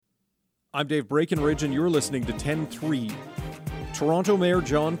I'm Dave Breckenridge, and you're listening to 10-3. Toronto Mayor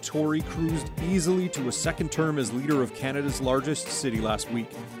John Tory cruised easily to a second term as leader of Canada's largest city last week.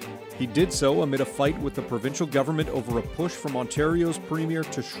 He did so amid a fight with the provincial government over a push from Ontario's premier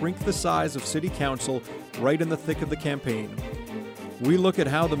to shrink the size of city council right in the thick of the campaign. We look at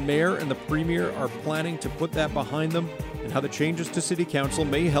how the mayor and the premier are planning to put that behind them and how the changes to city council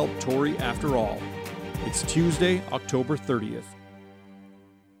may help Tory after all. It's Tuesday, October 30th.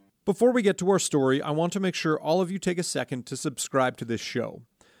 Before we get to our story, I want to make sure all of you take a second to subscribe to this show.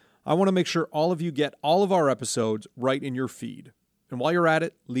 I want to make sure all of you get all of our episodes right in your feed. And while you're at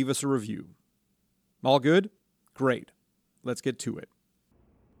it, leave us a review. All good? Great. Let's get to it.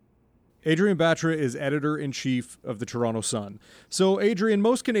 Adrian Batra is editor-in-chief of the Toronto Sun. So, Adrian,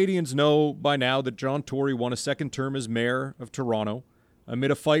 most Canadians know by now that John Tory won a second term as mayor of Toronto amid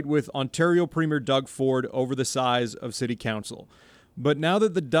a fight with Ontario Premier Doug Ford over the size of city council. But now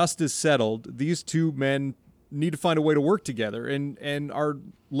that the dust is settled, these two men need to find a way to work together and are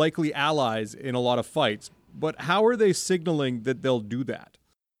likely allies in a lot of fights. But how are they signaling that they'll do that?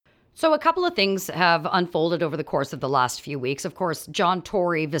 So a couple of things have unfolded over the course of the last few weeks. Of course, John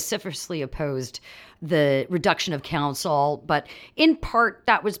Tory vociferously opposed the reduction of council, but in part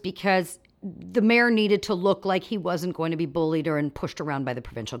that was because the mayor needed to look like he wasn't going to be bullied or pushed around by the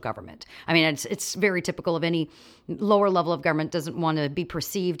provincial government. I mean, it's very typical of any lower level of government doesn't want to be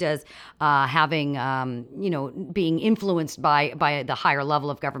perceived as having, being influenced by the higher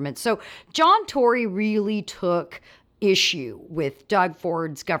level of government. So John Tory really took issue with Doug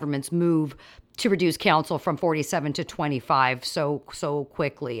Ford's government's move to reduce council from 47 to 25 so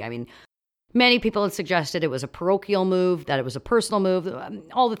quickly. I mean, many people had suggested it was a parochial move, that it was a personal move.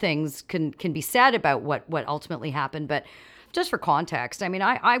 All the things can be said about what ultimately happened. But just for context, I mean,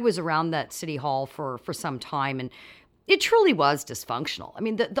 I was around that city hall for some time, and it truly was dysfunctional. I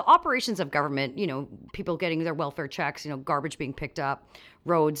mean, the operations of government, people getting their welfare checks, garbage being picked up,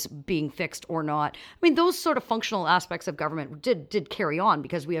 roads being fixed or not. I mean, those sort of functional aspects of government did carry on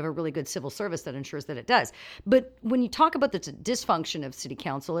because we have a really good civil service that ensures that it does. But when you talk about the dysfunction of city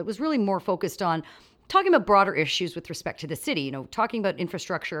council, it was really more focused on talking about broader issues with respect to the city, talking about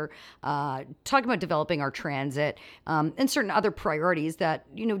infrastructure, talking about developing our transit, and certain other priorities that,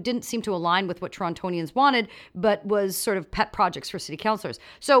 didn't seem to align with what Torontonians wanted, but was sort of pet projects for city councillors.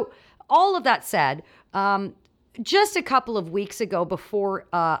 So all of that said, just a couple of weeks ago before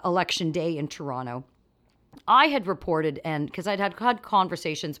Election Day in Toronto, I had reported, and because I'd had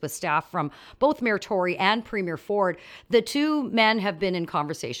conversations with staff from both Mayor Tory and Premier Ford, the two men have been in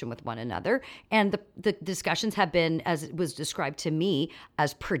conversation with one another, and the discussions have been, as it was described to me,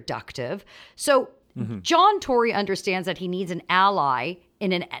 as productive. So John Tory understands that he needs an ally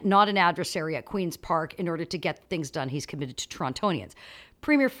not an adversary at Queen's Park in order to get things done he's committed to Torontonians.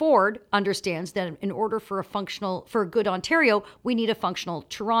 Premier Ford understands that in order for a good Ontario, we need a functional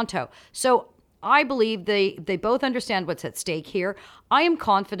Toronto. So I believe they both understand what's at stake here. I am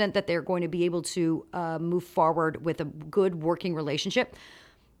confident that they're going to be able to move forward with a good working relationship.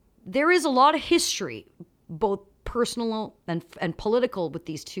 There is a lot of history, both personal and political, with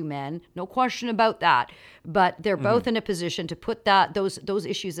these two men. No question about that. But they're both in a position to put those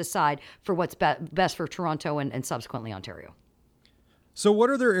issues aside for what's best for Toronto and subsequently Ontario. So what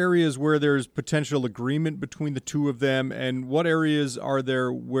are there areas where there's potential agreement between the two of them, and what areas are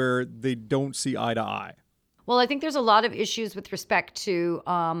there where they don't see eye to eye? Well, I think there's a lot of issues with respect to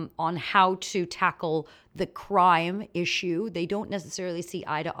on how to tackle the crime issue. They don't necessarily see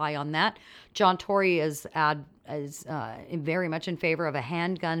eye to eye on that. John Tory is very much in favor of a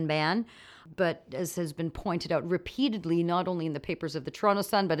handgun ban. But as has been pointed out repeatedly, not only in the papers of the Toronto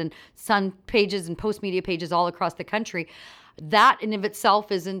Sun, but in Sun pages and Post media pages all across the country, that in of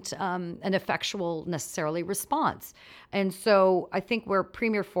itself isn't an effectual necessarily response. And so I think where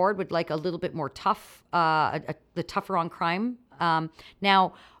Premier Ford would like a little bit more tough, the tougher on crime.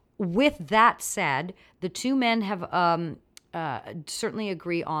 Now, with that said, the two men have certainly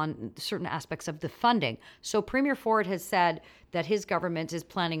agree on certain aspects of the funding. So Premier Ford has said that his government is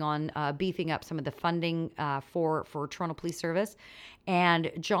planning on beefing up some of the funding for Toronto Police Service.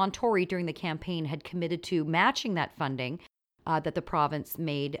 And John Tory, during the campaign, had committed to matching that funding that the province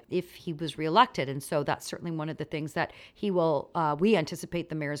made if he was reelected. And so that's certainly one of the things that we anticipate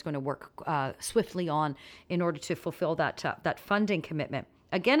the mayor is going to work swiftly on in order to fulfill that funding commitment.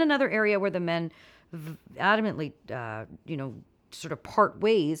 Again, another area where the men adamantly, sort of part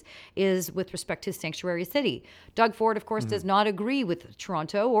ways is with respect to Sanctuary City. Doug Ford, of course, does not agree with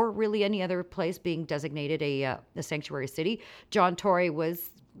Toronto or really any other place being designated a sanctuary city. John Tory was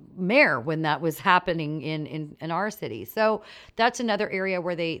mayor when that was happening in our city. So that's another area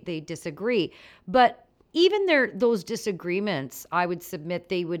where they disagree. But even those disagreements, I would submit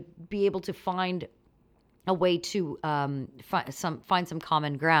they would be able to find a way to find some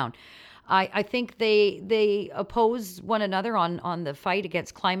common ground. I think they oppose one another on the fight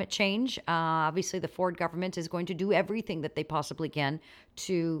against climate change. Obviously, the Ford government is going to do everything that they possibly can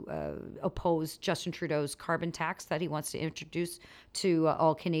to oppose Justin Trudeau's carbon tax that he wants to introduce to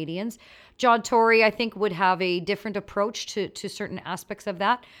all Canadians. John Tory, I think, would have a different approach to certain aspects of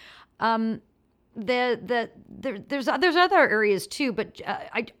that. There's other areas too, but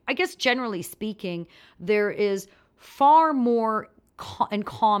I guess generally speaking, there is far more in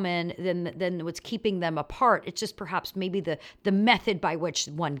common than what's keeping them apart. It's just perhaps maybe the method by which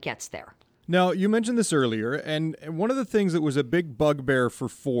one gets there. Now, you mentioned this earlier, and one of the things that was a big bugbear for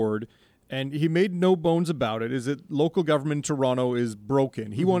Ford, and he made no bones about it, is that local government in Toronto is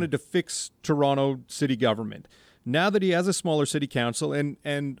broken. He wanted to fix Toronto city government. Now that he has a smaller city council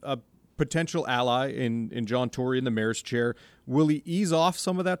and a potential ally in John Tory in the mayor's chair, will he ease off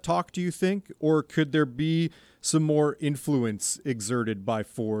some of that talk, do you think? Or could there be some more influence exerted by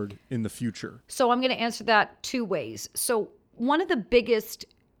Ford in the future? So I'm going to answer that two ways. So one of the biggest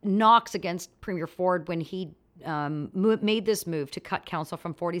knocks against Premier Ford when he made this move to cut council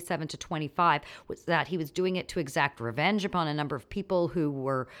from 47 to 25 was that he was doing it to exact revenge upon a number of people who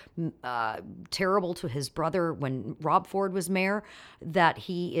were terrible to his brother when Rob Ford was mayor, that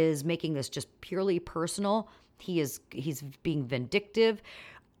he is making this just purely personal. He's being vindictive.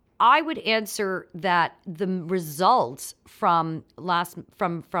 I would answer that the results from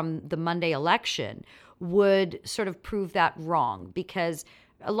the Monday election would sort of prove that wrong, because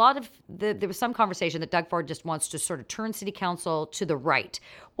a lot of there was some conversation that Doug Ford just wants to sort of turn city council to the right.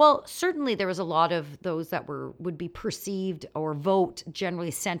 Well, certainly there was a lot of those that would be perceived or vote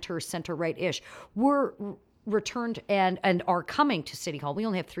generally center right-ish were returned and are coming to City Hall. We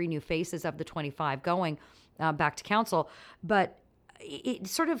only have 3 new faces of the 25 going back to council, but it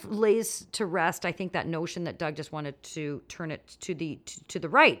sort of lays to rest, I think, that notion that Doug just wanted to turn it to the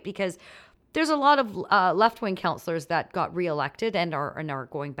right, because there's a lot of left-wing councillors that got reelected and are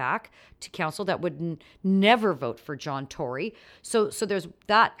going back to council that would never vote for John Tory. So there's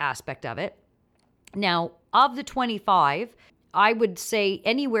that aspect of it. Now, of the 25, I would say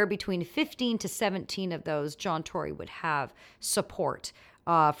anywhere between 15 to 17 of those, John Tory would have support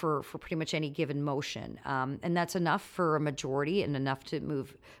for pretty much any given motion. And that's enough for a majority and enough to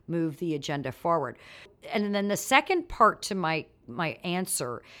move the agenda forward. And then the second part to my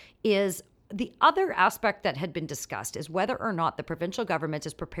answer is the other aspect that had been discussed is whether or not the provincial government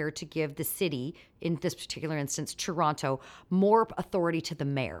is prepared to give the city, in this particular instance, Toronto, more authority to the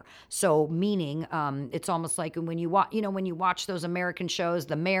mayor. So meaning it's almost like when you watch those American shows,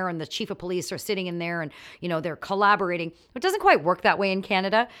 the mayor and the chief of police are sitting in there and, they're collaborating. It doesn't quite work that way in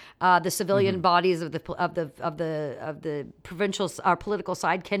Canada. The civilian bodies of the provincial political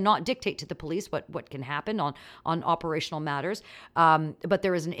side cannot dictate to the police what can happen on operational matters. But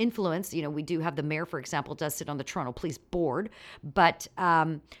there is an influence. We do have the mayor, for example, does sit on the Toronto Police Board. But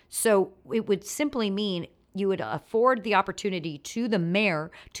so it would simply mean you would afford the opportunity to the mayor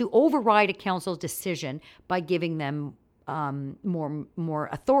to override a council's decision by giving them more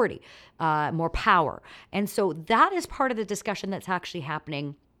authority, more power. And so that is part of the discussion that's actually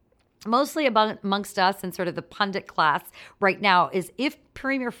happening mostly amongst us and sort of the pundit class right now, is if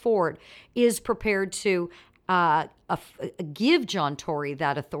Premier Ford is prepared to give John Tory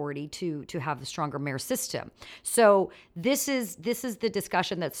that authority to have the stronger mayor system. So this is the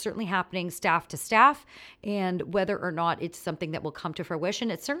discussion that's certainly happening staff to staff, and whether or not it's something that will come to fruition.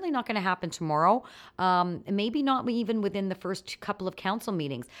 It's certainly not going to happen tomorrow. Maybe not even within the first couple of council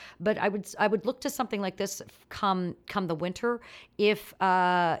meetings. But I would look to something like this come the winter if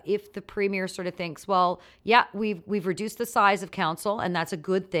the premier sort of thinks, well, yeah, we've reduced the size of council, and that's a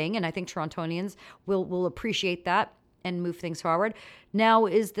good thing, and I think Torontonians will appreciate that and move things forward. Now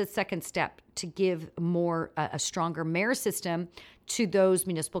is the second step to give a stronger mayor system to those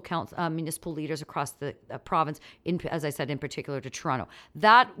municipal leaders across the province, as I said, in particular to Toronto.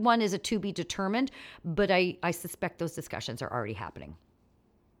 That one is a to be determined, but I suspect those discussions are already happening.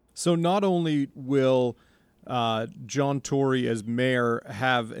 So not only will John Tory as mayor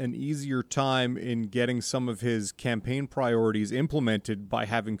have an easier time in getting some of his campaign priorities implemented by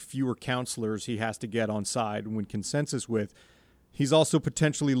having fewer councillors he has to get on side and win consensus with, he's also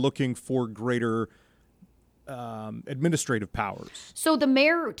potentially looking for greater administrative powers. So the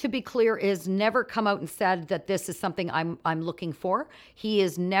mayor, to be clear, has never come out and said that this is something I'm looking for. He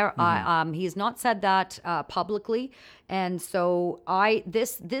is never he has not said that publicly, And so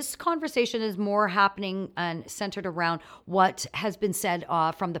this conversation is more happening and centered around what has been said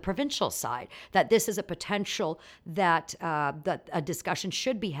from the provincial side, that this is a potential that a discussion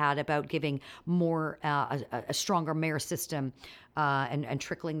should be had about giving more a stronger mayor system and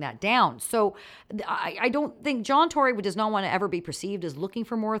trickling that down. So I don't think John Tory does not want to ever be perceived as looking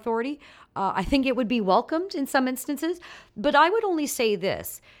for more authority. I think it would be welcomed in some instances, but I would only say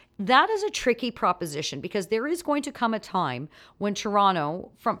this. That is a tricky proposition because there is going to come a time when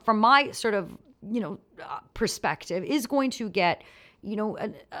Toronto, from my sort of, perspective, is going to get,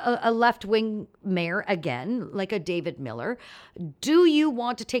 a left-wing mayor again, like a David Miller. Do you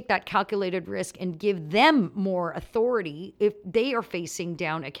want to take that calculated risk and give them more authority if they are facing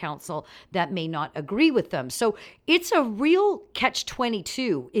down a council that may not agree with them? So it's a real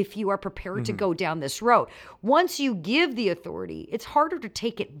catch-22 if you are prepared to go down this road. Once you give the authority, it's harder to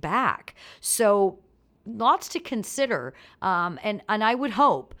take it back. So lots to consider. And I would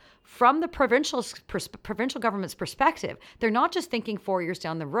hope from the provincial government's perspective, they're not just thinking 4 years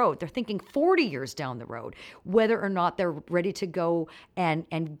down the road, they're thinking 40 years down the road, whether or not they're ready to go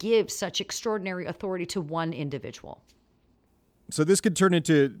and give such extraordinary authority to one individual. So this could turn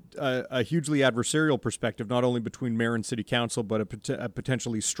into a hugely adversarial perspective, not only between mayor and city council, but a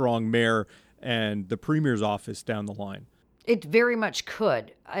potentially strong mayor and the premier's office down the line. It very much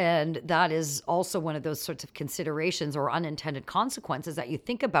could. And that is also one of those sorts of considerations or unintended consequences that you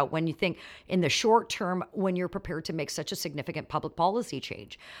think about when you think in the short term when you're prepared to make such a significant public policy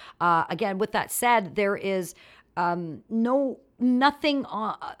change. Again, with that said, there is nothing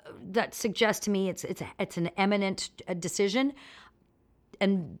that suggests to me it's an eminent decision.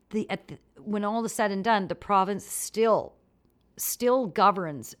 And when all is said and done, the province still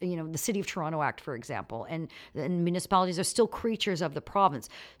governs, the City of Toronto Act, for example, and municipalities are still creatures of the province.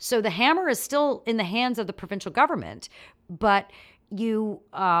 So the hammer is still in the hands of the provincial government, but you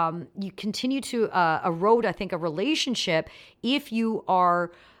continue to erode, I think, a relationship if you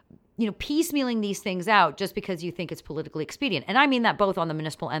are piecemealing these things out just because you think it's politically expedient. And I mean that both on the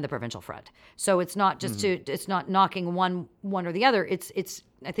municipal and the provincial front. So it's not just it's not knocking one or the other. It's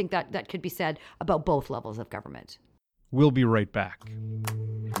I think that could be said about both levels of government. We'll be right back.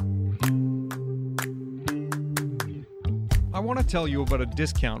 I want to tell you about a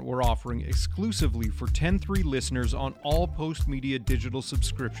discount we're offering exclusively for 10-3 listeners on all Post Media digital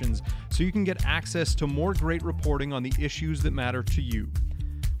subscriptions so you can get access to more great reporting on the issues that matter to you.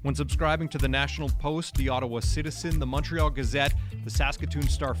 When subscribing to the National Post, the Ottawa Citizen, the Montreal Gazette, the Saskatoon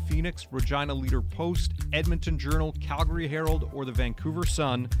Star Phoenix, Regina Leader Post, Edmonton Journal, Calgary Herald, or the Vancouver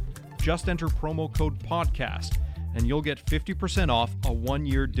Sun, just enter promo code PODCAST and you'll get 50% off a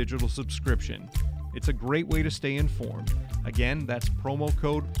 1-year digital subscription. It's a great way to stay informed. Again, that's promo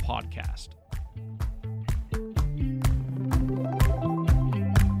code PODCAST.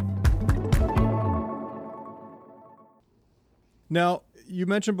 Now, you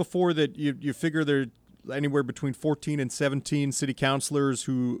mentioned before that you figure there are anywhere between 14 and 17 city councillors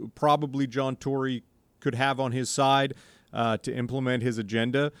who probably John Tory could have on his side to implement his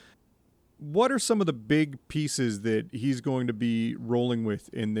agenda. What are some of the big pieces that he's going to be rolling with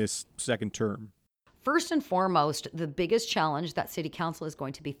in this second term? First and foremost, the biggest challenge that City Council is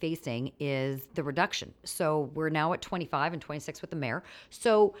going to be facing is the reduction. So we're now at 25 and 26 with the mayor.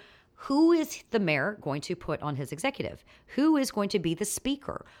 So who is the mayor going to put on his executive? Who is going to be the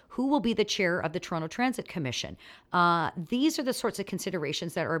speaker? Who will be the chair of the Toronto Transit Commission? These are the sorts of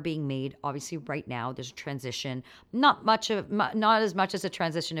considerations that are being made. Obviously, right now, there's a transition, not as much as a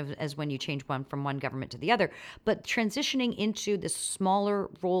transition as when you change from one government to the other, but transitioning into this smaller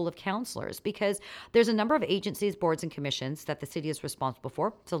role of councillors, because there's a number of agencies, boards, and commissions that the city is responsible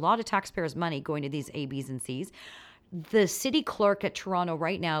for. It's a lot of taxpayers' money going to these A, Bs, and Cs. The city clerk at Toronto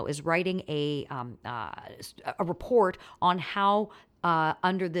right now is writing a report on how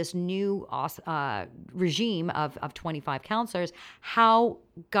under this new regime of 25 councillors, how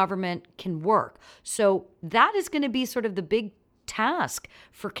government can work. So that is going to be sort of the big task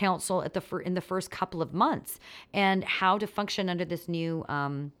for council in the first couple of months, and how to function under this new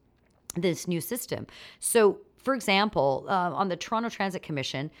system. So, for example, on the Toronto Transit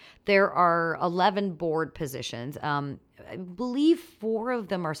Commission, there are 11 board positions. I believe 4 of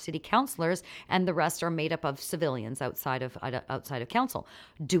them are city councilors, and the rest are made up of civilians outside of council.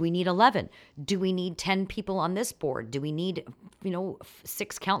 Do we need 11? Do we need 10 people on this board? Do we need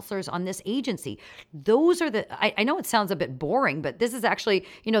 6 councilors on this agency? Those are I know it sounds a bit boring, but this is actually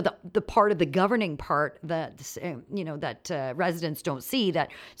the part of the governing part that that residents don't see,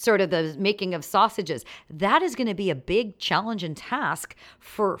 that sort of the making of sausages. That is going to be a big challenge and task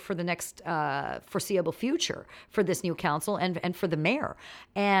for the next foreseeable future for this new council and for the mayor.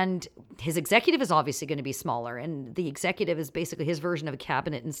 And his executive is obviously going to be smaller, and the executive is basically his version of a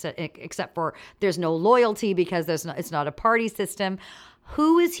cabinet, except for there's no loyalty because it's not a party system.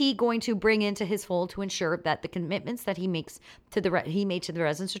 Who is he going to bring into his fold to ensure that the commitments that he makes he made to the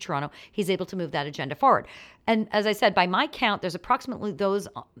residents of Toronto, he's able to move that agenda forward? And as I said, by my count, there's approximately there's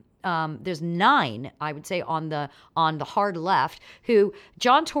 9, I would say, on the hard left who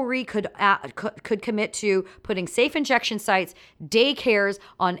John Tory could commit to putting safe injection sites, daycares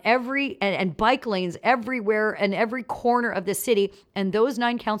on and bike lanes everywhere and every corner of the city, and those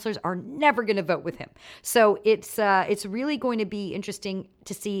 9 councillors are never going to vote with him. So it's really going to be interesting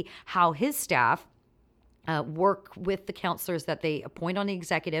to see how his staff work with the councillors that they appoint on the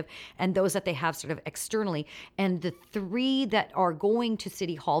executive and those that they have sort of externally. And the 3 that are going to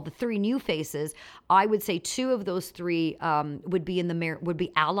City Hall, the 3 new faces, I would say 2 of those 3 would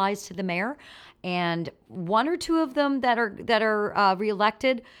be allies to the mayor, and 1 or 2 of them that are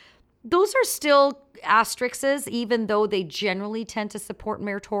reelected. Those are still asterisks, even though they generally tend to support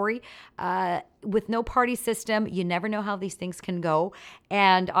Mayor Tory. With no party system, you never know how these things can go.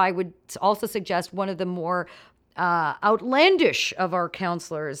 And I would also suggest one of the more outlandish of our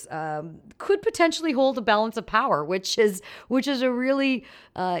councillors could potentially hold a balance of power, which is a really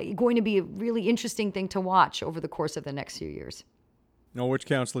going to be a really interesting thing to watch over the course of the next few years. No, which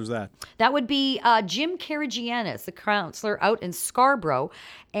councillor is that? That would be Jim Karygiannis, the councillor out in Scarborough.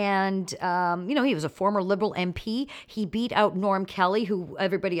 And, he was a former Liberal MP. He beat out Norm Kelly, who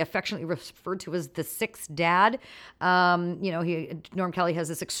everybody affectionately referred to as the 6th dad. Norm Kelly has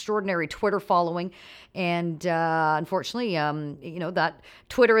this extraordinary Twitter following. And unfortunately, that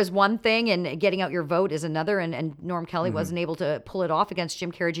Twitter is one thing and getting out your vote is another. And Norm Kelly wasn't able to pull it off against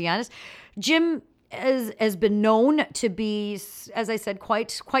Jim Karygiannis. Jim has been known to be, as I said,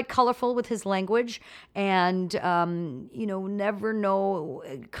 quite colorful with his language, and never know,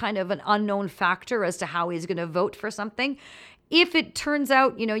 kind of an unknown factor as to how he's going to vote for something. If it turns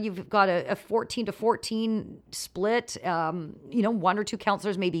out, you've got a 14-14 split, 1 or 2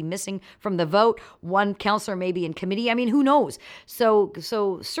 councillors may be missing from the vote, 1 councillor may be in committee. I mean, who knows? So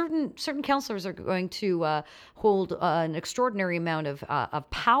certain councillors are going to hold an extraordinary amount of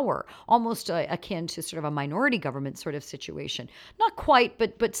power, almost akin to sort of a minority government sort of situation. Not quite,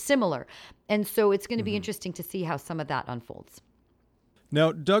 but similar. And so it's going to be interesting to see how some of that unfolds.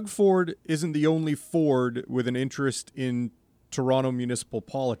 Now, Doug Ford isn't the only Ford with an interest in Toronto municipal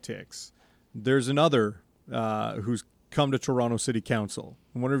politics. There's another who's come to Toronto City Council.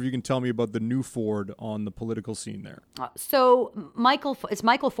 I wonder if you can tell me about the new Ford on the political scene there. So it's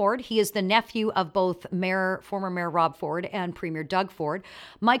Michael Ford. He is the nephew of both former Mayor Rob Ford and Premier Doug Ford.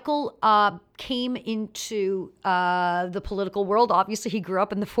 Michael came into the political world. Obviously, he grew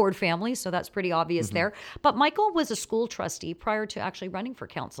up in the Ford family, so that's pretty obvious there. But Michael was a school trustee prior to actually running for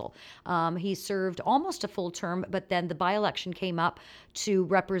council. He served almost a full term, but then the by-election came up to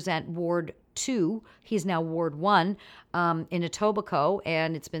represent Ward 2. He's now Ward 1 in Etobicoke,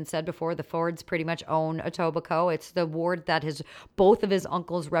 and it's been said before, the Fords pretty much own Etobicoke. It's the ward that both of his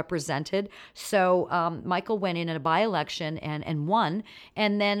uncles represented. So Michael went in a by-election and won,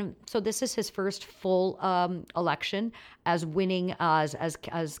 and then so this is his first full election as winning as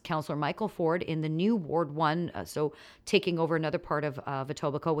Councillor Michael Ford in the new Ward 1, so taking over another part of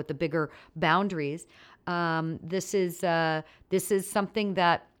Etobicoke with the bigger boundaries. This is something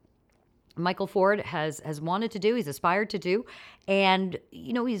that Michael Ford has wanted to do, he's aspired to do, and,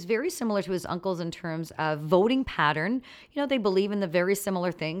 he's very similar to his uncles in terms of voting pattern. They believe in the very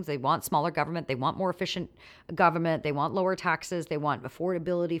similar things. They want smaller government, they want more efficient government, they want lower taxes, they want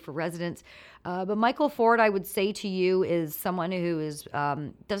affordability for residents. But Michael Ford, I would say to you, is someone who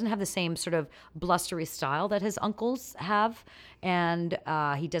doesn't have the same sort of blustery style that his uncles have, and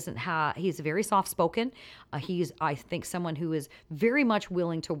he's very soft-spoken. He's, I think, someone who is very much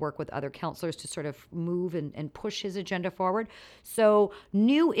willing to work with other councillors to sort of move and push his agenda forward. So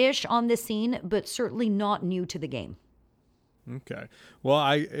new-ish on the scene, but certainly not new to the game. Okay.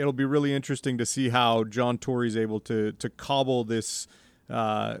 Well, it'll be really interesting to see how John Tory's able to cobble this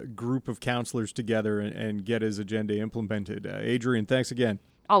group of councillors together and get his agenda implemented. Adrienne, thanks again.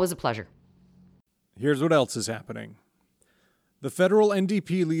 Always a pleasure. Here's what else is happening. The federal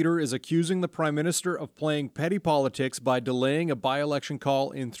NDP leader is accusing the Prime Minister of playing petty politics by delaying a by-election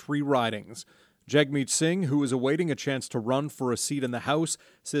call in 3 ridings. Jagmeet Singh, who is awaiting a chance to run for a seat in the House,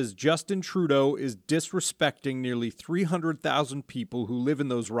 says Justin Trudeau is disrespecting nearly 300,000 people who live in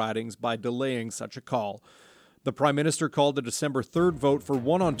those ridings by delaying such a call. The Prime Minister called a December 3rd vote for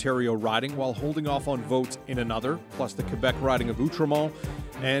one Ontario riding while holding off on votes in another, plus the Quebec riding of Outremont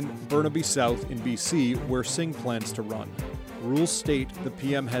and Burnaby South in BC, where Singh plans to run. Rules state the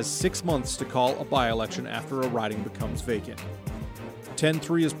PM has 6 months to call a by-election after a riding becomes vacant.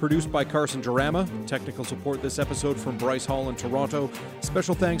 10-3 is produced by Carson Jarama. Technical support this episode from Bryce Hall in Toronto.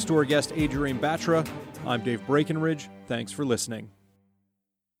 Special thanks to our guest Adrian Batra. I'm Dave Breckenridge. Thanks for listening.